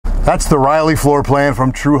That's the Riley floor plan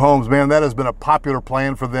from True Homes, man. That has been a popular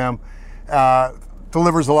plan for them.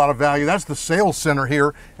 Delivers a lot of value. That's the sales center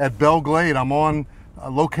here at Belle Glade. I'm on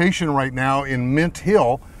location right now in Mint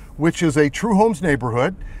Hill, which is a True Homes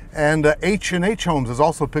neighborhood, and H&H Homes has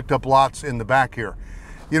also picked up lots in the back here.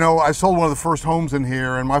 You know, I sold one of the first homes in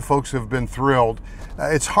here, and my folks have been thrilled.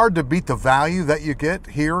 It's hard to beat the value that you get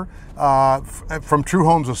here from True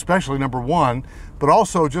Homes, especially, number one, but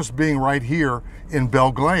also just being right here in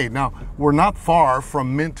Belle Glade. Now, we're not far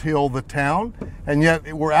from Mint Hill, the town, and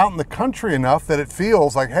yet we're out in the country enough that it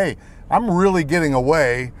feels like, hey, I'm really getting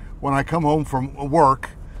away when I come home from work.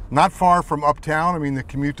 Not far from uptown. I mean, the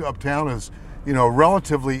commute to uptown is, you know,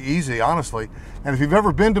 relatively easy, honestly. And if you've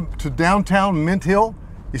ever been to downtown Mint Hill,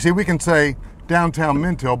 you see, we can say downtown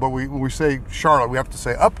Mint Hill, but when we say Charlotte, we have to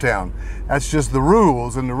say uptown. That's just the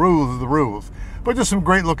rules, and the rules are the rules. But just some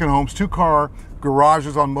great looking homes, 2-car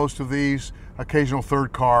garages on most of these, occasional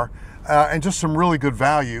 3rd car, and just some really good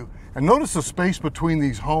value. And notice the space between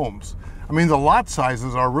these homes. I mean, the lot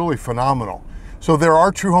sizes are really phenomenal. So there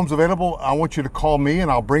are True Homes available. I want you to call me and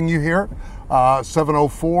I'll bring you here.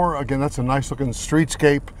 704, again, that's a nice looking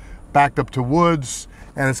streetscape backed up to woods,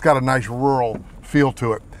 and it's got a nice rural feel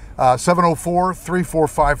to it.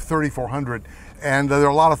 704-345-3400. And there are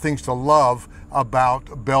a lot of things to love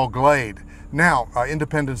about Belle Glade. Now,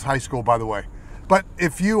 Independence High School, by the way. But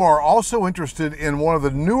if you are also interested in one of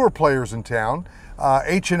the newer players in town,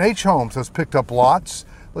 H&H Homes has picked up lots.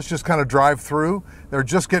 Let's just kind of drive through. They're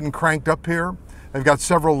just getting cranked up here. They've got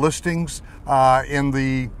several listings in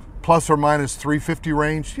the plus or minus 350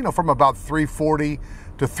 range, you know, from about 340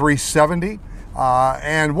 to 370.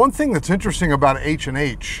 And one thing that's interesting about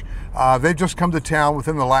H&H, they've just come to town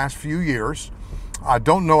within the last few years. I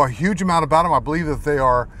don't know a huge amount about them. I believe that they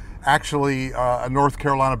are actually a North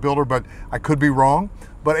Carolina builder, but I could be wrong.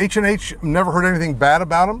 But H&H, never heard anything bad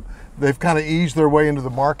about them. They've kind of eased their way into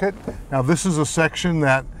the market. Now this is a section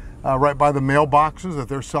that right by the mailboxes that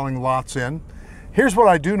they're selling lots in. Here's what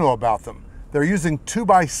I do know about them. They're using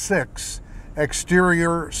 2x6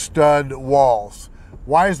 exterior stud walls.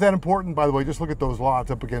 Why is that important? By the way, just look at those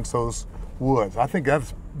lots up against those woods. I think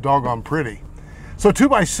that's doggone pretty. So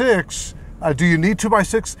 2x6, do you need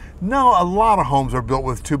 2x6? No, a lot of homes are built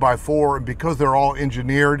with 2x4, and because they're all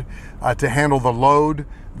engineered to handle the load,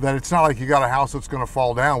 that it's not like you got a house that's going to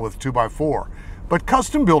fall down with 2x4. But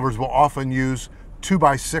custom builders will often use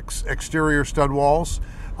 2x6 exterior stud walls.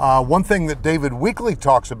 One thing that David Weekley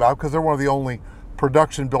talks about, because they're one of the only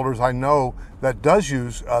production builders I know that does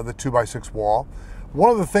use the 2x6 wall, one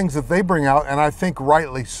of the things that they bring out, and I think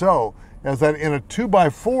rightly so, is that in a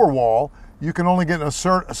 2x4 wall, you can only get a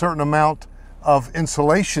certain amount of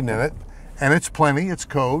insulation in it, and it's plenty, it's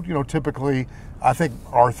code, you know, typically I think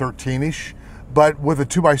R13-ish, but with a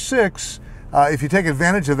 2x6, if you take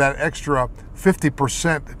advantage of that extra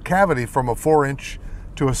 50% cavity from a 4-inch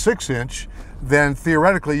to a 6-inch, then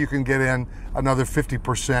theoretically you can get in another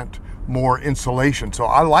 50% more insulation. So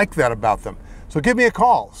I like that about them. So give me a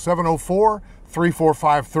call,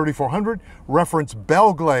 704-345-3400, reference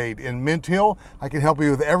Belle Glade in Mint Hill. I can help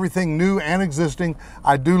you with everything new and existing.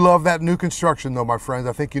 I do love that new construction though, my friends.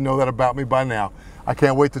 I think you know that about me by now. I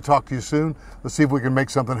can't wait to talk to you soon. Let's see if we can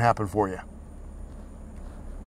make something happen for you.